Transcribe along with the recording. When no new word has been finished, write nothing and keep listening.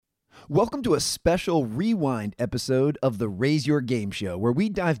Welcome to a special rewind episode of the Raise Your Game Show, where we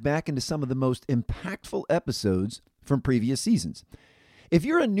dive back into some of the most impactful episodes from previous seasons. If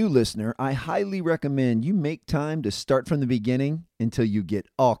you're a new listener, I highly recommend you make time to start from the beginning until you get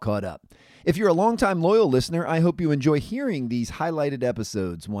all caught up. If you're a longtime loyal listener, I hope you enjoy hearing these highlighted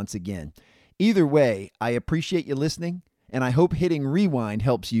episodes once again. Either way, I appreciate you listening, and I hope hitting rewind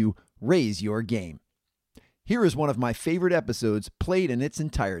helps you raise your game. Here is one of my favorite episodes played in its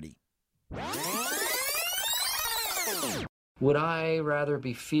entirety. Would I rather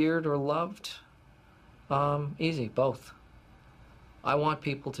be feared or loved? Easy, both. I want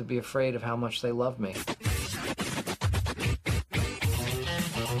people to be afraid of how much they love me.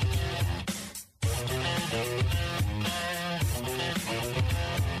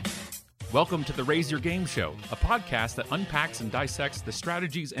 Welcome to the Raise Your Game Show, a podcast that unpacks and dissects the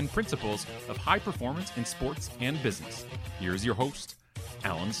strategies and principles of high performance in sports and business. Here's your host,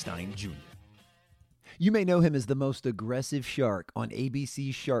 Alan Stein Jr. You may know him as the most aggressive shark on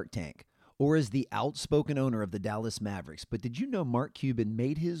ABC's Shark Tank, or as the outspoken owner of the Dallas Mavericks. But did you know Mark Cuban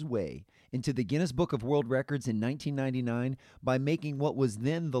made his way into the Guinness Book of World Records in 1999 by making what was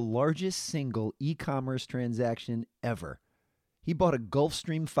then the largest single e-commerce transaction ever? He bought a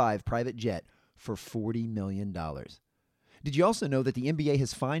Gulfstream 5 private jet for $40 million. Did you also know that the NBA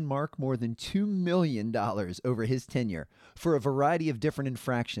has fined Mark more than $2 million over his tenure for a variety of different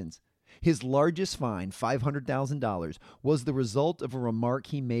infractions? His largest fine, $500,000, was the result of a remark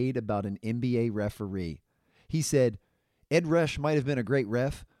he made about an NBA referee. He said, "Ed Rush might have been a great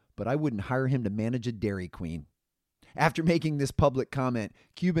ref, but I wouldn't hire him to manage a Dairy Queen." After making this public comment,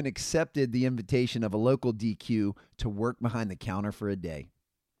 Cuban accepted the invitation of a local DQ to work behind the counter for a day.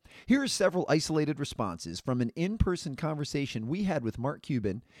 Here are several isolated responses from an in-person conversation we had with Mark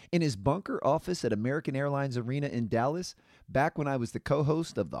Cuban in his bunker office at American Airlines Arena in Dallas, back when I was the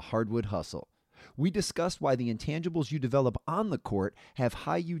co-host of the Hardwood Hustle. We discussed why the intangibles you develop on the court have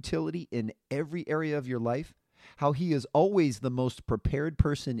high utility in every area of your life, how he is always the most prepared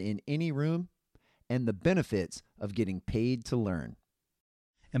person in any room, and the benefits of getting paid to learn.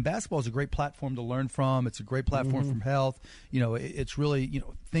 And basketball is a great platform to learn from. It's a great platform from health. You know, it's really,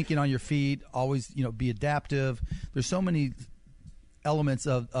 thinking on your feet, always, be adaptive. There's so many elements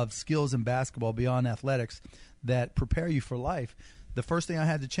of skills in basketball beyond athletics that prepare you for life. The first thing I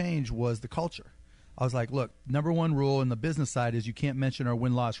had to change was the culture. I was like, look, number one rule in the business side is you can't mention our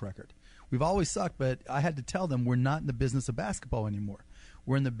win-loss record. We've always sucked, but I had to tell them we're not in the business of basketball anymore.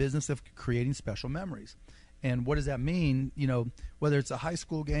 We're in the business of creating special memories. And what does that mean? Whether it's a high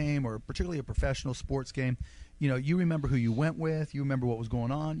school game or particularly a professional sports game, you remember who you went with. You remember what was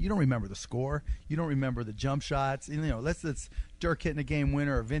going on. You don't remember the score. You don't remember the jump shots. Let's Dirk hitting a game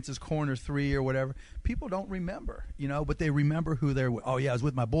winner or Vince's corner three or whatever. People don't remember, but they remember who they're with. Oh, yeah, I was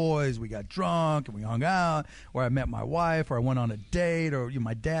with my boys. We got drunk and we hung out, or I met my wife, or I went on a date, or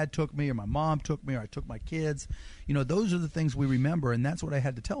my dad took me, or my mom took me, or I took my kids. Those are the things we remember, and that's what I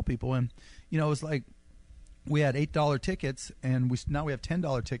had to tell people. And, it's like, we had $8 tickets, and now we have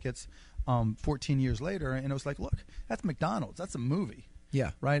 $10 tickets 14 years later. And it was like, look, that's McDonald's. That's a movie.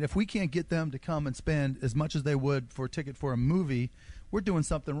 Yeah. Right? If we can't get them to come and spend as much as they would for a ticket for a movie, we're doing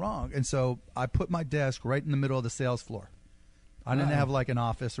something wrong. And so I put my desk right in the middle of the sales floor. I didn't have like an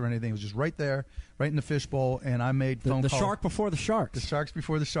office or anything. It was just right there, right in the fishbowl, and I made phone calls. The shark before the sharks. The sharks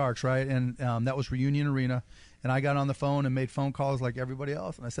before the sharks, right? And that was Reunion Arena. And I got on the phone and made phone calls like everybody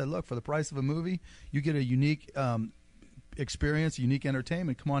else. And I said, look, for the price of a movie, you get a unique experience, unique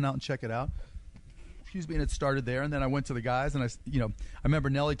entertainment. Come on out and check it out. Excuse me. And it started there. And then I went to the guys, and I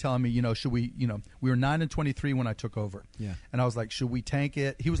remember Nelly telling me, should we, we were 9-23 when I took over. Yeah. And I was like, should we tank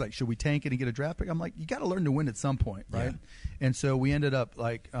it? He was like, should we tank it and get a draft pick? I'm like, you got to learn to win at some point, right? Yeah. And so we ended up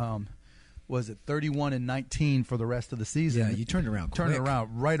like, was it 31-19 for the rest of the season? Yeah, you turned around quick. Turned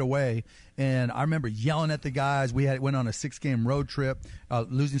around right away. And I remember yelling at the guys. We went on a 6-game road trip,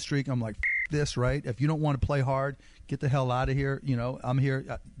 losing streak. I'm like, F this, right? If you don't want to play hard, get the hell out of here. I'm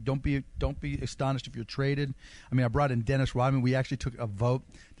here. Don't be astonished if you're traded. I mean, I brought in Dennis Rodman. We actually took a vote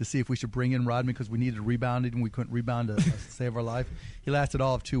to see if we should bring in Rodman because we needed rebounding and we couldn't rebound to save our life. He lasted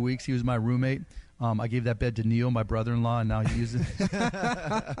all of 2 weeks. He was my roommate. I gave that bed to Neil, my brother-in-law, and now he uses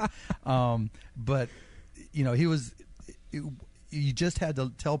it. But, he was you just had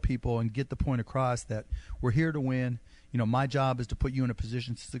to tell people and get the point across that we're here to win. My job is to put you in a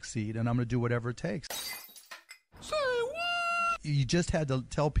position to succeed, and I'm going to do whatever it takes. Say what? You just had to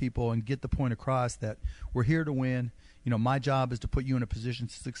tell people and get the point across that we're here to win. My job is to put you in a position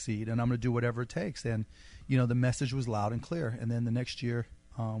to succeed, and I'm going to do whatever it takes. And, the message was loud and clear. And then the next year,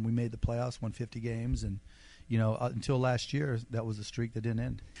 we made the playoffs, won 50 games, and until last year, that was a streak that didn't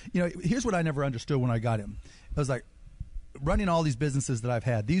end. Here's what I never understood when I got him. I was like, running all these businesses that I've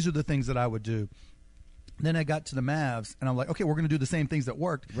had, these are the things that I would do. Then I got to the Mavs, and I'm like, okay, we're going to do the same things that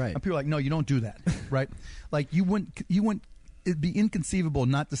worked. Right. And people are like, no, you don't do that, right? Like it'd be inconceivable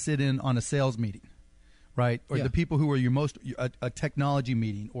not to sit in on a sales meeting, right? Or the people who are a technology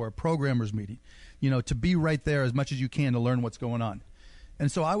meeting or a programmer's meeting, to be right there as much as you can to learn what's going on.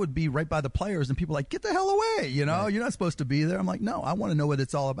 And so I would be right by the players, and people are like, get the hell away, right. You're not supposed to be there. I'm like, no, I want to know what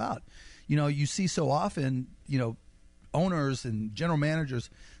it's all about. You see so often, owners and general managers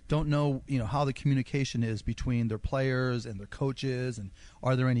don't know, how the communication is between their players and their coaches, and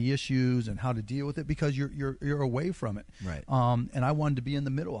are there any issues and how to deal with it, because you're away from it. Right. And I wanted to be in the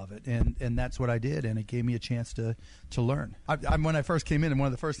middle of it, and that's what I did, and it gave me a chance to learn. When I first came in, and one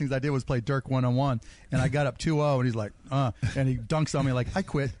of the first things I did was play Dirk 1-on-1, and I got up 2-0, and he's like, and he dunks on me like, I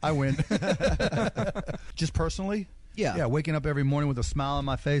quit, I win. Just personally, yeah, waking up every morning with a smile on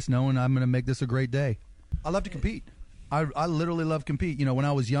my face, knowing I'm going to make this a great day. I love to compete. I literally love compete. When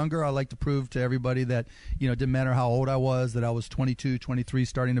I was younger, I liked to prove to everybody that, it didn't matter how old I was, that I was 22, 23,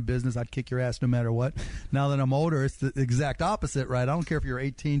 starting a business, I'd kick your ass no matter what. Now that I'm older, it's the exact opposite, right? I don't care if you're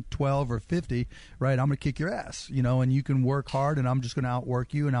 18, 12, or 50, right? I'm going to kick your ass, and you can work hard, and I'm just going to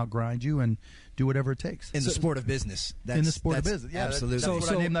outwork you and outgrind you and do whatever it takes. In the sport of business. In the sport of business. Yeah, absolutely. That's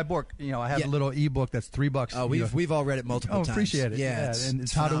what I named that book. I have a little ebook that's $3. Oh, we've all read it multiple times. Appreciate it. Yeah, and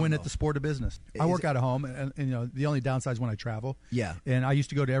it's how to win at the sport of business. I work out of home, and the only downside is when I travel. Yeah. And I used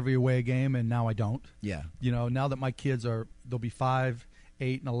to go to every away game, and now I don't. Yeah. Now that my kids they'll be 5,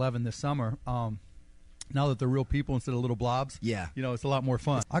 8, and 11 this summer. Now that they're real people instead of little blobs. Yeah. It's a lot more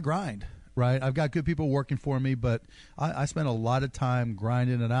fun. I grind. Right, I've got good people working for me, but I spend a lot of time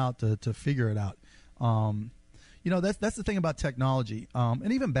grinding it out to figure it out. That's the thing about technology,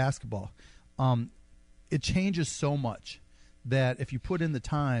 and even basketball. It changes so much that if you put in the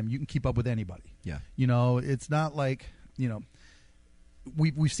time, you can keep up with anybody. Yeah. It's not like,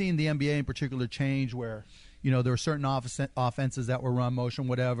 we've seen the NBA in particular change where, there were certain offenses that were run motion,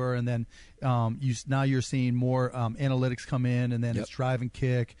 whatever, and then now you're seeing more analytics come in, and then it's drive and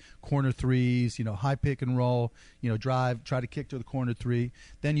kick, corner threes, high pick and roll, drive, try to kick to the corner three.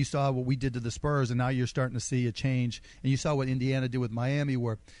 Then you saw what we did to the Spurs, and now you're starting to see a change. And you saw what Indiana did with Miami,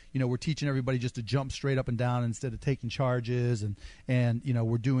 where we're teaching everybody just to jump straight up and down instead of taking charges, and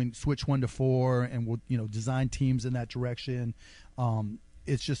we're doing switch 1 to 4, and we'll design teams in that direction.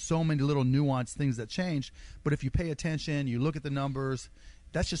 It's just so many little nuanced things that change. But if you pay attention, you look at the numbers,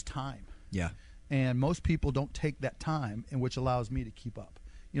 that's just time. Yeah. And most people don't take that time, and which allows me to keep up.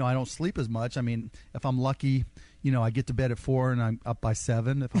 I don't sleep as much. I mean, if I'm lucky, I get to bed at 4 and I'm up by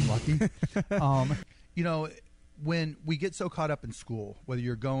 7 if I'm lucky. When we get so caught up in school, whether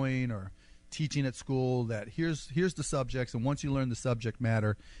you're going or teaching at school, that here's the subjects, and once you learn the subject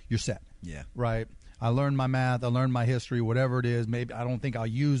matter, you're set. Yeah. Right? I learned my math, I learned my history, whatever it is. Maybe I don't think I'll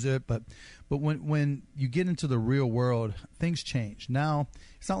use it, but when you get into the real world, things change. Now,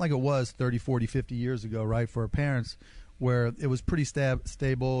 it's not like it was 30, 40, 50 years ago, right, for our parents, where it was pretty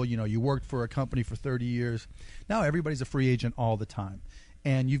stable. You worked for a company for 30 years. Now everybody's a free agent all the time.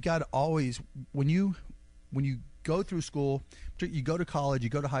 And you've got to always, when you go through school, you go to college,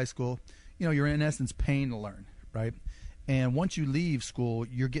 you go to high school, you're in essence paying to learn, right? And once you leave school,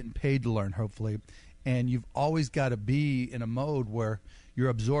 you're getting paid to learn, hopefully. And you've always got to be in a mode where you're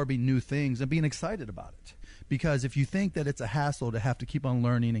absorbing new things and being excited about it. Because if you think that it's a hassle to have to keep on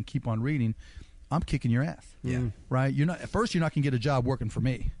learning and keep on reading, I'm kicking your ass. Yeah. Right? First, you're not going to get a job working for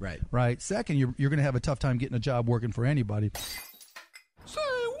me. Right. Right? Second, you're going to have a tough time getting a job working for anybody. Say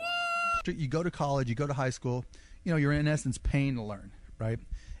what? You go to college, you go to high school, you're in essence paying to learn, right?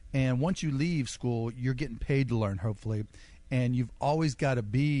 And once you leave school, you're getting paid to learn, hopefully. And you've always got to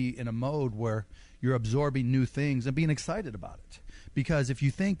be in a mode where you're absorbing new things and being excited about it. Because if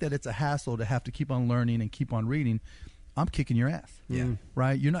you think that it's a hassle to have to keep on learning and keep on reading, I'm kicking your ass. Yeah.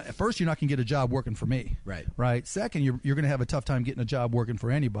 Right? You're not going to get a job working for me. Right. Right? Second, you're going to have a tough time getting a job working for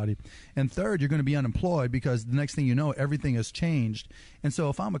anybody. And third, you're going to be unemployed because the next thing you know, everything has changed. And so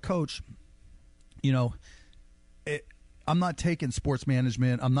if I'm a coach, I'm not taking sports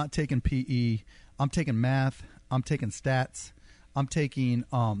management. I'm not taking PE. I'm taking math. I'm taking stats. I'm taking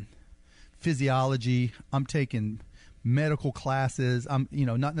physiology. I'm taking medical classes. I'm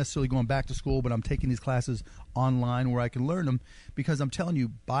not necessarily going back to school, but I'm taking these classes online where I can learn them, because I'm telling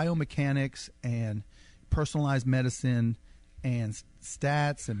you, biomechanics and personalized medicine and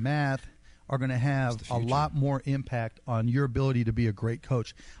stats and math are going to have a lot more impact on your ability to be a great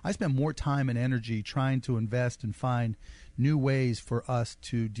coach. I spend more time and energy trying to invest and find new ways for us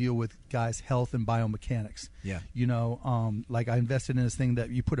to deal with guys' health and biomechanics. Yeah. Like I invested in this thing that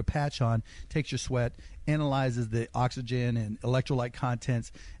you put a patch on, takes your sweat, analyzes the oxygen and electrolyte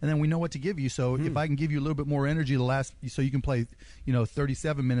contents, and then we know what to give you. So if I can give you a little bit more energy so you can play,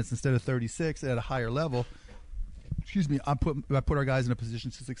 37 minutes instead of 36 at a higher level. Excuse me, I put our guys in a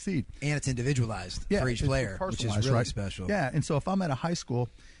position to succeed. And it's individualized for each player, which is really special. Yeah, and so if I'm at a high school,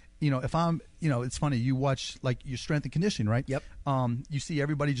 if I'm, it's funny, you watch like your strength and conditioning, right? Yep. You see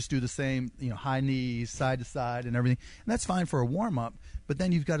everybody just do the same, high knees, side to side and everything. And that's fine for a warm up, but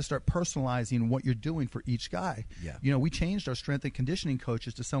then you've got to start personalizing what you're doing for each guy. Yeah. We changed our strength and conditioning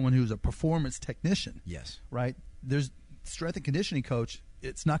coaches to someone who's a performance technician. Yes. Right? There's strength and conditioning coach,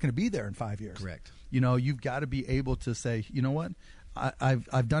 it's not going to be there in 5 years. Correct. You've got to be able to say, you know what?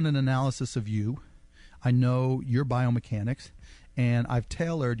 I've done an analysis of you. I know your biomechanics. And I've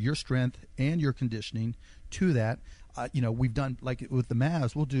tailored your strength and your conditioning to that. We've done, like with the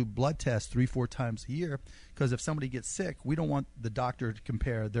Mavs, we'll do blood tests 3-4 times a year because if somebody gets sick, we don't want the doctor to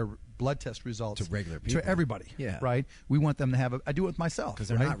compare their blood test results to regular people, to everybody. Yeah. Right? We want them to have I do it with myself. Because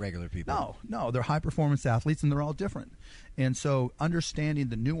they're not regular people. No, they're high-performance athletes, and they're all different. And so understanding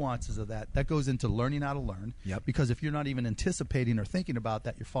the nuances of that goes into learning how to learn. Yep. Because if you're not even anticipating or thinking about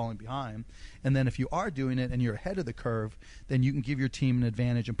that, you're falling behind. And then if you are doing it and you're ahead of the curve, then you can give your team an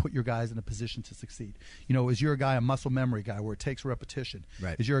advantage and put your guys in a position to succeed. Is your guy a muscle memory guy where it takes repetition?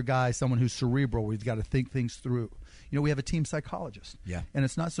 Right. Is your guy someone who's cerebral where he's got to think things through? We have a team psychologist. Yeah. And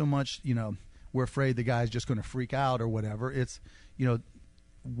it's not so much, we're afraid the guy's just going to freak out or whatever. It's,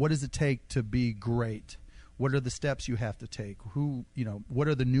 what does it take to be great? What are the steps you have to take? What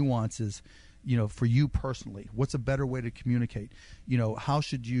are the nuances, for you personally? What's a better way to communicate?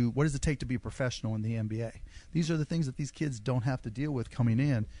 What does it take to be a professional in the NBA? These are the things that these kids don't have to deal with coming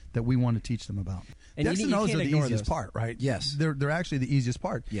in that we want to teach them about. And X's and O's are the easiest those. part, right? Yes. They're actually the easiest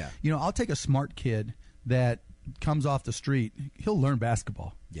part. Yeah. I'll take a smart kid that comes off the street. He'll learn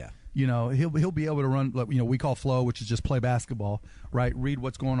basketball. Yeah. He'll be able to run, we call flow, which is just play basketball, right? Read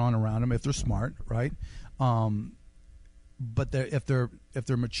what's going on around him if they're smart, right? But if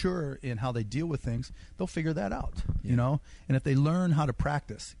they're mature in how they deal with things, they'll figure that out, And if they learn how to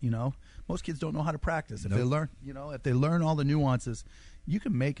practice, most kids don't know how to practice. If they learn, if they learn all the nuances, you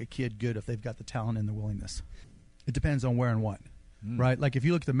can make a kid good if they've got the talent and the willingness. It depends on where and what, right? Like if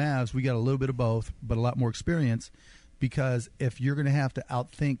you look at the Mavs, we got a little bit of both, but a lot more experience. Because if you're going to have to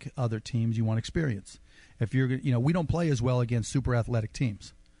outthink other teams, you want experience. If you're, we don't play as well against super athletic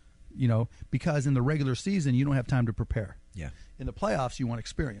teams, because in the regular season you don't have time to prepare. Yeah. In the playoffs, you want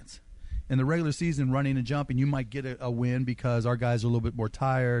experience. In the regular season, running and jumping, you might get a win because our guys are a little bit more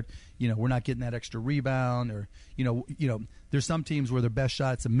tired. We're not getting that extra rebound, or there's some teams where their best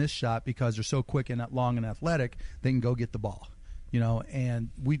shot's a missed shot because they're so quick and long and athletic they can go get the ball. And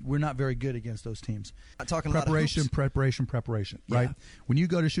we're not very good against those teams. I'm talking preparation, right? Yeah. When you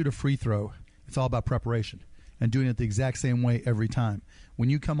go to shoot a free throw, it's all about preparation and doing it the exact same way every time. When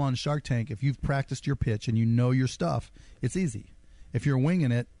you come on Shark Tank, if you've practiced your pitch and you know your stuff, it's easy. If you're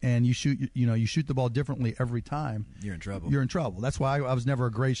winging it and you shoot the ball differently every time, you're in trouble. You're in trouble. That's why I was never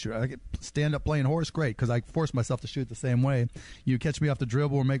a great shooter. I could stand up playing horse, great, because I forced myself to shoot the same way. You catch me off the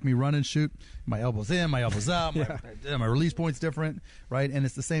dribble or make me run and shoot, my elbow's in, my elbow's out, my release point's different, right? And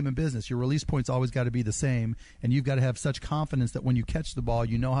it's the same in business. Your release point's always got to be the same, and you've got to have such confidence that when you catch the ball,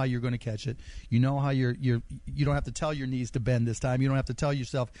 you know how you're going to catch it. You know how you don't have to tell your knees to bend this time. You don't have to tell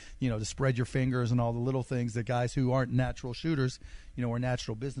yourself, to spread your fingers and all the little things that guys who aren't natural shooters, or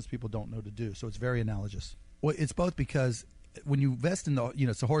natural business people don't know to do. So it's very analogous. Well, it's both because when you invest in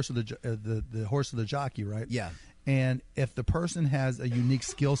it's the horse of the horse of the jockey, right? Yeah. And if the person has a unique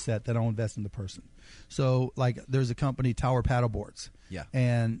skill set, then I'll invest in the person. So, like, there's a company, Tower Paddleboards. Yeah.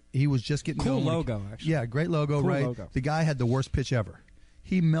 And he was just getting cool going. Logo, actually. Yeah, great logo, cool right? Logo. The guy had the worst pitch ever.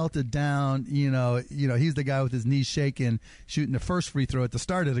 He melted down. He's the guy with his knees shaking, shooting the first free throw at the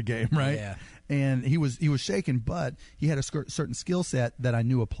start of the game, right? Yeah. And he was shaking, but he had a certain skill set that I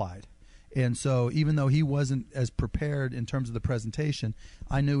knew applied. And so even though he wasn't as prepared in terms of the presentation,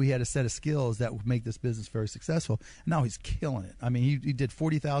 I knew he had a set of skills that would make this business very successful. And now he's killing it. I mean, he did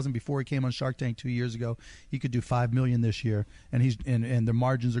 $40,000 before he came on Shark Tank 2 years ago. He could do $5 million this year, and and the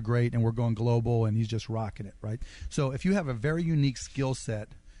margins are great, and we're going global, and he's just rocking it, right? So if you have a very unique skill set,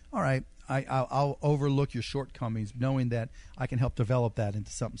 all right, I'll overlook your shortcomings, knowing that I can help develop that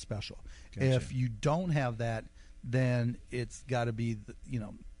into something special. Gotcha. If you don't have that, then it's got to be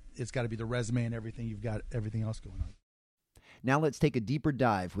it's got to be the resume and everything. You've got everything else going on. Now let's take a deeper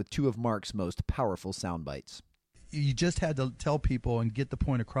dive with two of Mark's most powerful sound bites. You just had to tell people and get the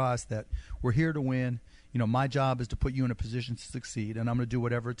point across that we're here to win. my job is to put you in a position to succeed, and I'm going to do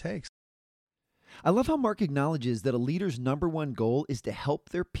whatever it takes. I love how Mark acknowledges that a leader's number one goal is to help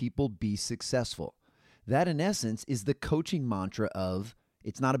their people be successful. That, in essence, is the coaching mantra of,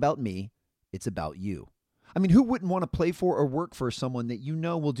 it's not about me, it's about you. I mean, who wouldn't want to play for or work for someone that you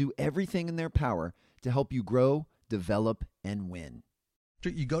know will do everything in their power to help you grow, develop, and win?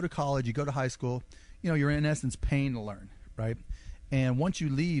 You go to college, you go to high school, you're in essence paying to learn, right? And once you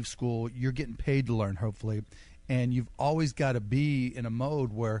leave school, you're getting paid to learn, hopefully. And you've always got to be in a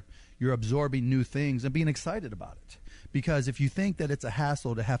mode where you're absorbing new things and being excited about it. Because if you think that it's a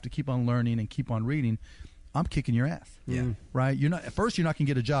hassle to have to keep on learning and keep on reading, I'm kicking your ass. Yeah. Right? At first, you're not going to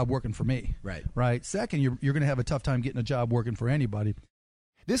get a job working for me. Right. Right? Second, you're going to have a tough time getting a job working for anybody.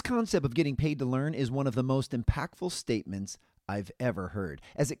 This concept of getting paid to learn is one of the most impactful statements I've ever heard,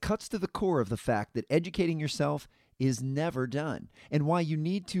 as it cuts to the core of the fact that educating yourself is never done, and why you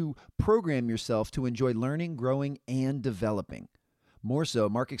need to program yourself to enjoy learning, growing, and developing. More so,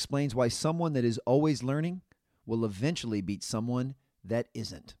 Mark explains why someone that is always learning will eventually beat someone that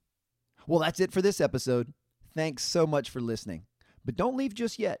isn't. Well, that's it for this episode. Thanks so much for listening. But don't leave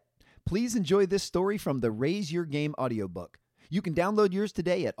just yet. Please enjoy this story from the Raise Your Game audiobook. You can download yours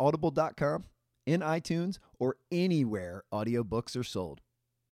today at audible.com, in iTunes, or anywhere audiobooks are sold.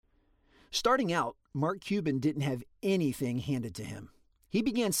 Starting out, Mark Cuban didn't have anything handed to him. He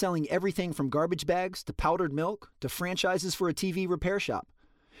began selling everything from garbage bags to powdered milk to franchises for a TV repair shop.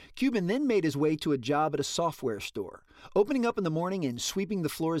 Cuban then made his way to a job at a software store, opening up in the morning and sweeping the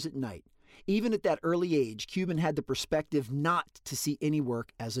floors at night. Even at that early age, Cuban had the perspective not to see any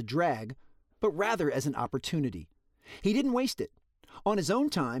work as a drag, but rather as an opportunity. He didn't waste it. On his own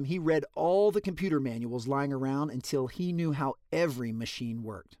time, he read all the computer manuals lying around until he knew how every machine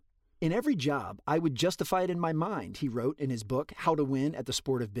worked. In every job, I would justify it in my mind, he wrote in his book, How to Win at the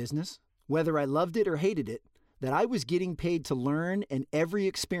Sport of Business. Whether I loved it or hated it, that I was getting paid to learn, and every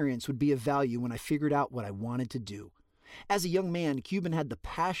experience would be of value when I figured out what I wanted to do. As a young man, Cuban had the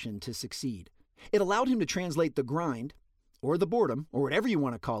passion to succeed. It allowed him to translate the grind, or the boredom, or whatever you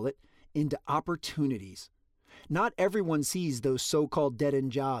want to call it, into opportunities. Not everyone sees those so-called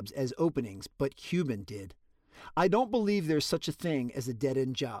dead-end jobs as openings, but Cuban did. I don't believe there's such a thing as a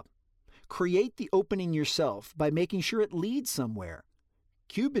dead-end job. Create the opening yourself by making sure it leads somewhere.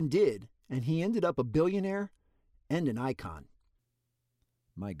 Cuban did, and he ended up a billionaire and an icon.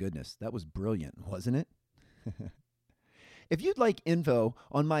 My goodness, that was brilliant, wasn't it? If you'd like info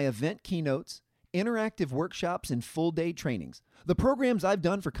on my event keynotes, interactive workshops, and full-day trainings, the programs I've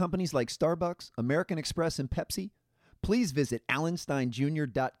done for companies like Starbucks, American Express, and Pepsi, please visit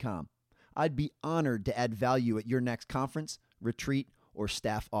alansteinjr.com. I'd be honored to add value at your next conference, retreat, or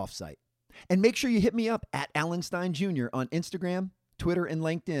staff offsite. And make sure you hit me up at Alan Stein Jr. on Instagram, Twitter, and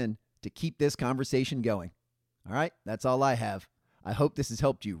LinkedIn to keep this conversation going. All right, that's all I have. I hope this has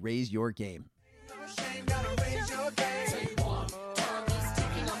helped you raise your game. No shame, gotta raise your game.